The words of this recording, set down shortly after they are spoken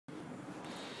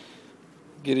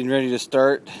Getting ready to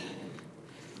start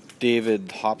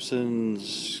David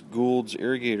Hobson's Gould's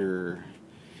Irrigator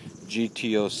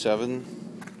GT07.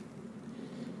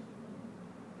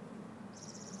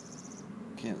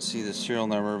 Can't see the serial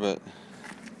number, but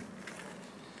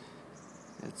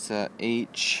it's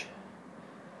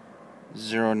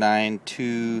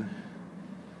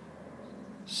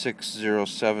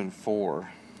H0926074.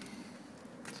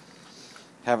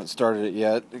 Haven't started it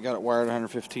yet. I got it wired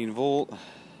 115 volt.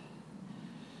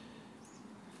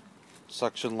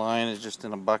 Suction line is just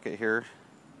in a bucket here.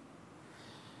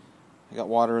 I got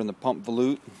water in the pump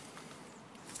volute.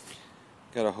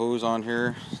 Got a hose on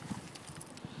here,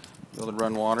 be able to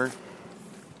run water.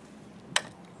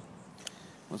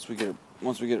 Once we get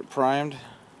it primed,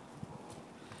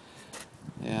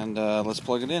 and let's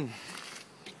plug it in.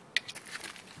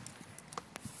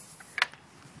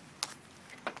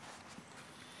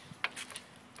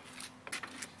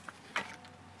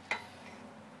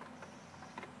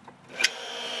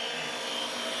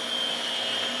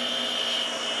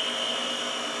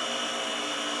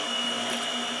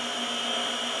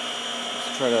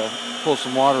 Try to pull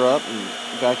some water up and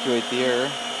evacuate the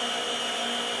air.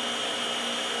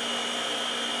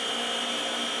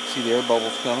 See the air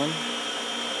bubbles coming.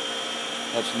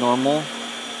 That's normal.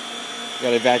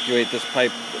 Got to evacuate this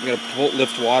pipe. We got to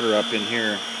lift water up in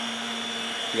here.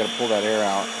 We got to pull that air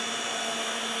out.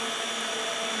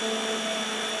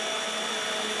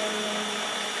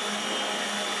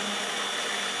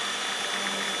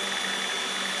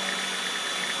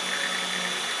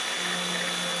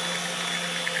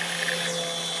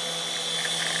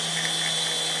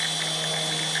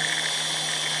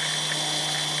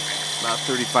 About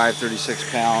 35, 36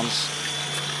 pounds.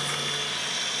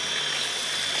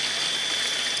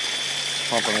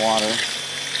 Pumping water. This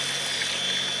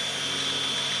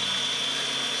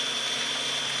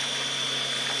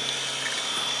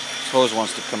hose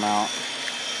wants to come out.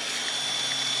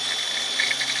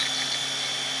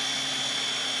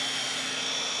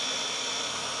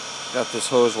 Got this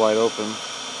hose wide open.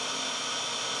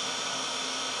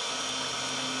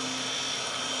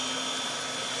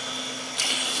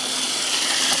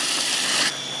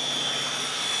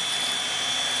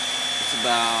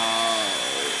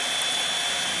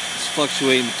 It's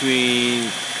fluctuating between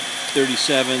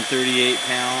 37, 38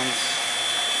 pounds.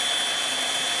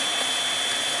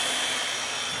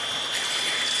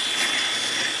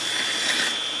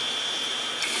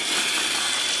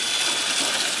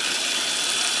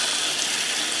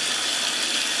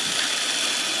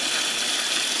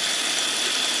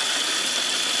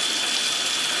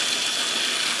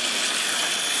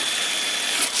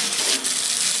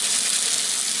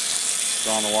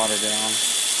 Drawing the water down.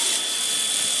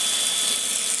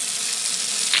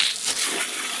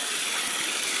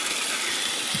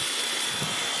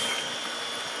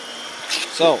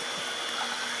 So,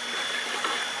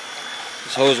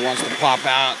 this hose wants to pop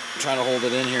out. I'm trying to hold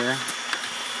it in here.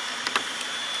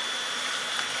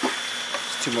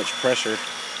 It's too much pressure.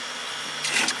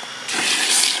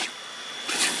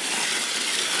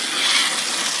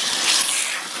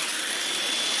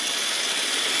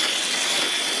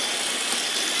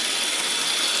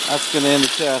 That's going to end the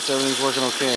test. Everything's working okay.